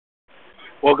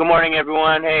Well, good morning,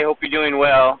 everyone. Hey, hope you're doing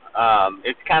well.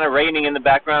 It's kind of raining in the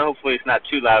background. Hopefully it's not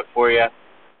too loud for you.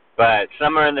 But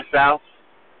summer in the south,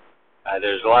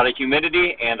 there's a lot of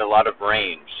humidity and a lot of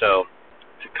rain. So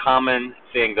it's a common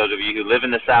thing. Those of you who live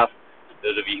in the south,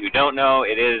 those of you who don't know,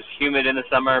 it is humid in the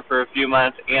summer for a few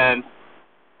months, and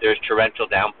there's torrential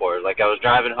downpours. Like I was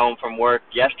driving home from work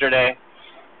yesterday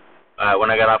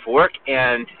when I got off of work,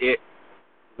 and it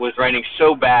was raining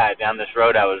so bad down this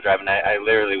road I was driving. I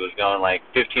literally was going like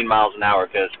 15 miles an hour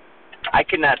because I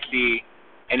could not see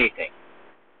anything.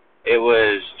 It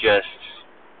was just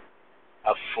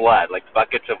a flood, like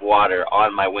buckets of water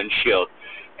on my windshield.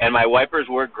 And my wipers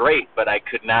were great, but I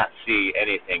could not see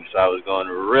anything, so I was going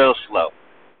real slow.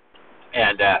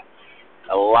 And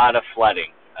a lot of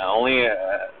flooding. Only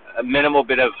a minimal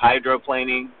bit of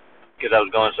hydroplaning because I was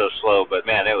going so slow, but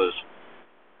man, it was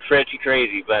pretty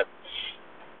crazy. But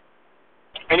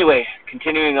anyway,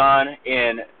 continuing on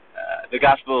in the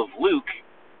Gospel of Luke,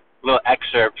 little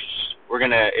excerpts.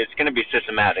 It's gonna be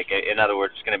systematic. In other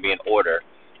words, it's gonna be in order.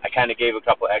 I kind of gave a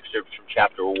couple excerpts from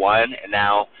chapter 1, and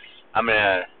now I'm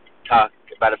gonna talk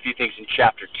about a few things in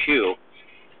chapter 2.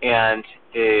 And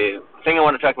the thing I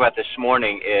want to talk about this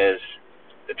morning is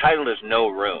the title is No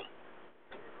Room.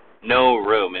 No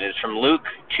Room, and it's from Luke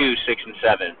 2:6 and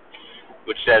 7,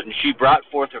 which says, "And she brought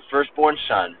forth her firstborn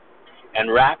son,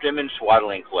 and wrapped him in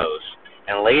swaddling clothes,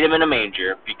 and laid him in a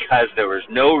manger, because there was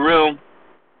no room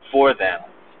for them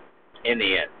in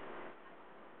the inn."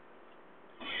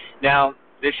 Now,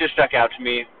 this just stuck out to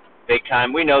me big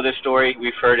time. We know this story.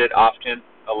 We've heard it often,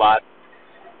 a lot.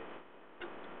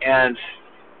 And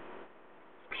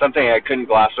something I couldn't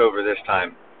gloss over this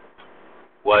time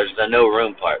was the no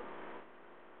room part.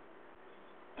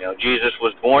 You know, Jesus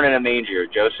was born in a manger.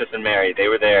 Joseph and Mary, they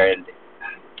were there, and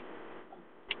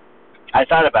I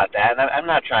thought about that, and I'm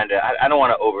not trying to, I don't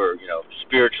want to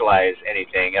spiritualize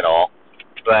anything at all,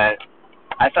 but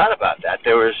I thought about that.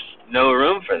 There was no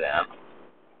room for them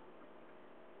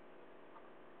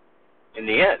in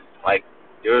the inn. Like,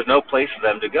 there was no place for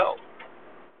them to go.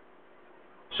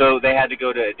 So they had to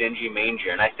go to a dingy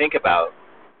manger, and I think about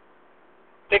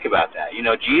that. You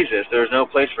know, Jesus, there was no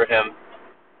place for him,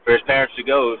 for his parents to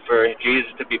go, for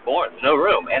Jesus to be born. There's no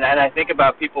room. And I think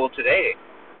about people today,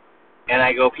 and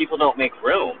I go, people don't make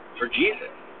room for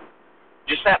Jesus.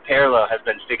 Just that parallel has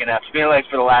been sticking out to me like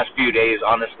for the last few days,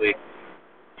 honestly,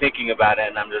 thinking about it,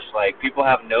 and I'm just like, people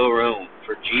have no room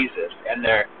for Jesus, and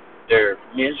they're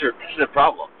miserable. This is a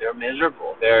problem. They're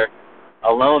miserable. They're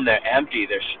alone. They're empty.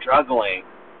 They're struggling.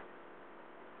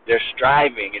 They're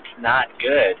striving. It's not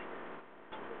good.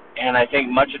 And I think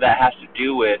much of that has to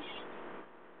do with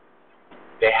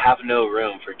they have no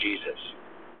room for Jesus.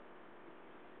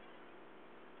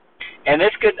 And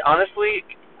this could, honestly,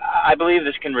 I believe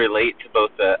this can relate to both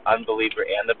the unbeliever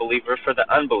and the believer. For the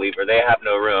unbeliever, they have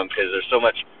no room because there's so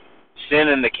much sin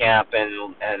in the camp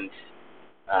and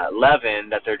leaven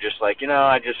that they're just like,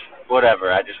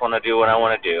 whatever. I just want to do what I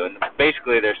want to do. And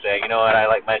basically they're saying, you know what, I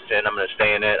like my sin. I'm going to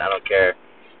stay in it. I don't care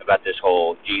about this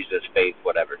whole Jesus, faith,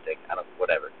 whatever thing.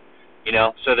 Whatever.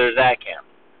 So there's that camp.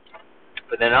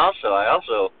 But then also, I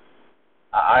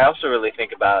also really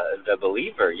think about the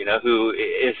believer, who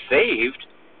is saved,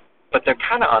 but they're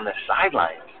kind of on the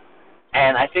sidelines.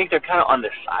 And I think they're kind of on the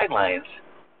sidelines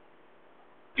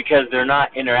because they're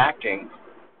not interacting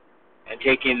and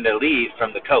taking the lead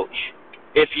from the coach,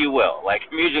 if you will. Like,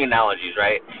 I'm using analogies,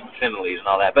 right? Similes and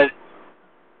all that.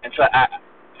 And so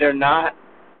they're not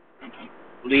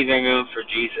leaving room for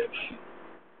Jesus.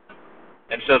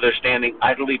 And so they're standing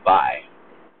idly by,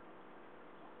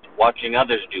 watching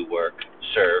others do work,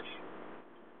 serve,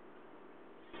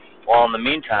 while in the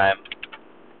meantime,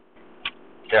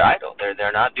 they're idle.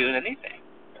 They're not doing anything.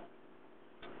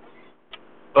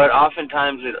 But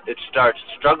oftentimes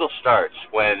struggle starts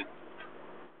when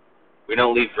we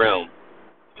don't leave room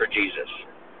for Jesus.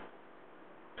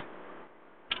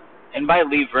 And by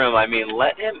leave room, I mean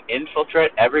let him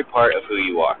infiltrate every part of who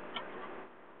you are.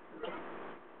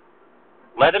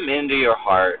 Let him into your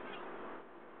heart.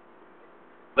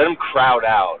 Let him crowd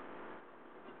out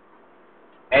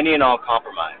any and all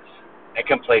compromise and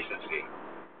complacency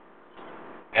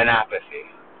and apathy.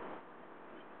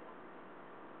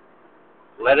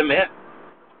 Let him in.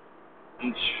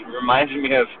 It reminds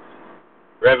me of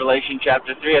Revelation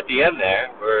chapter 3 at the end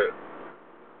there, where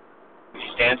he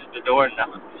stands at the door and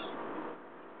knocks.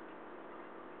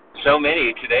 So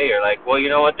many today are like, well, you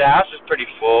know what, the house is pretty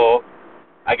full.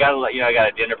 I got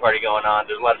a dinner party going on.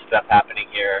 There's a lot of stuff happening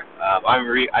here. I'm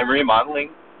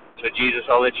remodeling, so Jesus,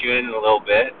 I'll let you in a little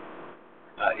bit.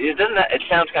 It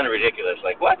sounds kind of ridiculous.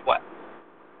 Like, what?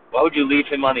 Why would you leave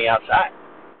him on the outside?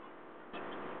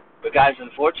 But guys,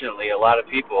 unfortunately, a lot of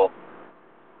people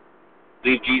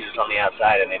leave Jesus on the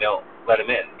outside and they don't let him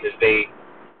in because they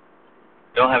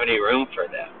don't have any room for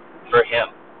him.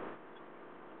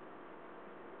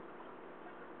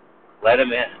 Let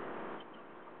him in.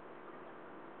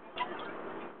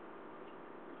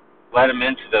 Let him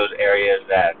into those areas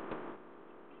that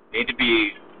need to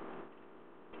be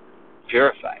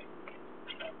purified.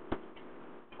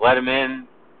 Let him in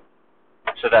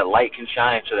so that light can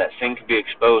shine, so that sin can be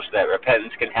exposed, so that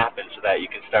repentance can happen, so that you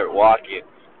can start walking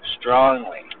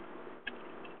strongly.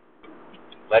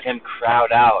 Let him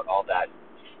crowd out all that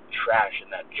trash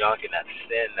and that junk and that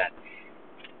sin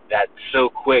that's so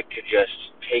quick to just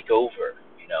take over,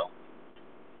 you know.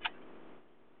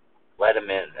 Let him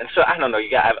in. And so I don't know, you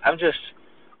guys, I'm just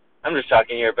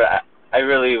talking here, but I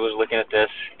really was looking at this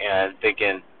and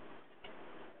thinking,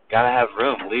 gotta have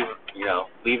room.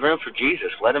 Leave room for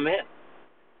Jesus. Let him in.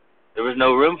 There was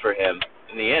no room for him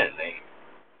in the end.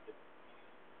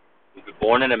 He was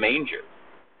born in a manger.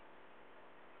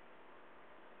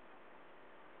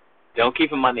 Don't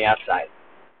keep him on the outside.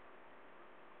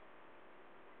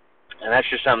 And that's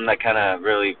just something that kind of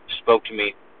really spoke to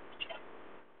me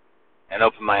and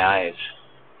opened my eyes.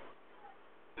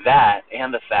 That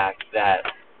and the fact that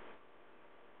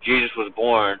Jesus was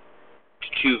born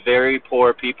to two very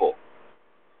poor people.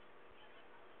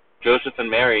 Joseph and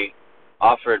Mary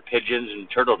offered pigeons and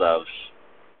turtle doves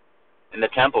in the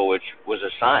temple, which was a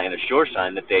sure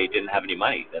sign that they didn't have any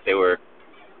money, that they were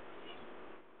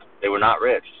not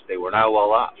rich, they were not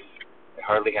well off, they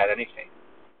hardly had anything.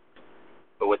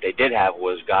 But what they did have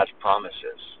was God's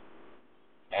promises.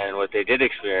 And what they did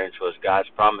experience was God's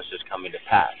promises coming to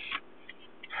pass.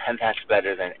 And that's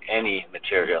better than any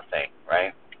material thing,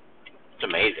 right? It's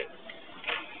amazing.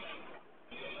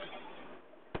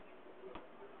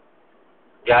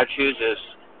 God chooses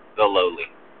the lowly.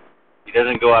 He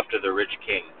doesn't go after the rich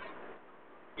kings.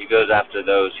 He goes after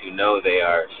those who know they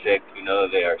are sick, who know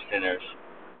they are sinners,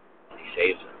 and he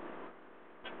saves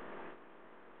them.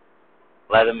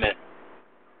 Let him in.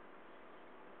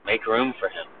 Make room for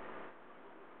him.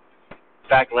 In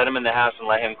fact, let him in the house and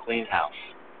let him clean house.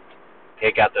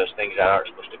 Take out those things that aren't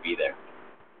supposed to be there.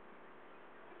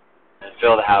 And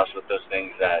fill the house with those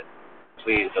things that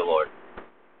please the Lord.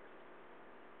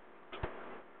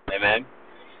 Amen.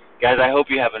 Guys, I hope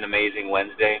you have an amazing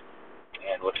Wednesday,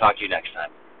 and we'll talk to you next time.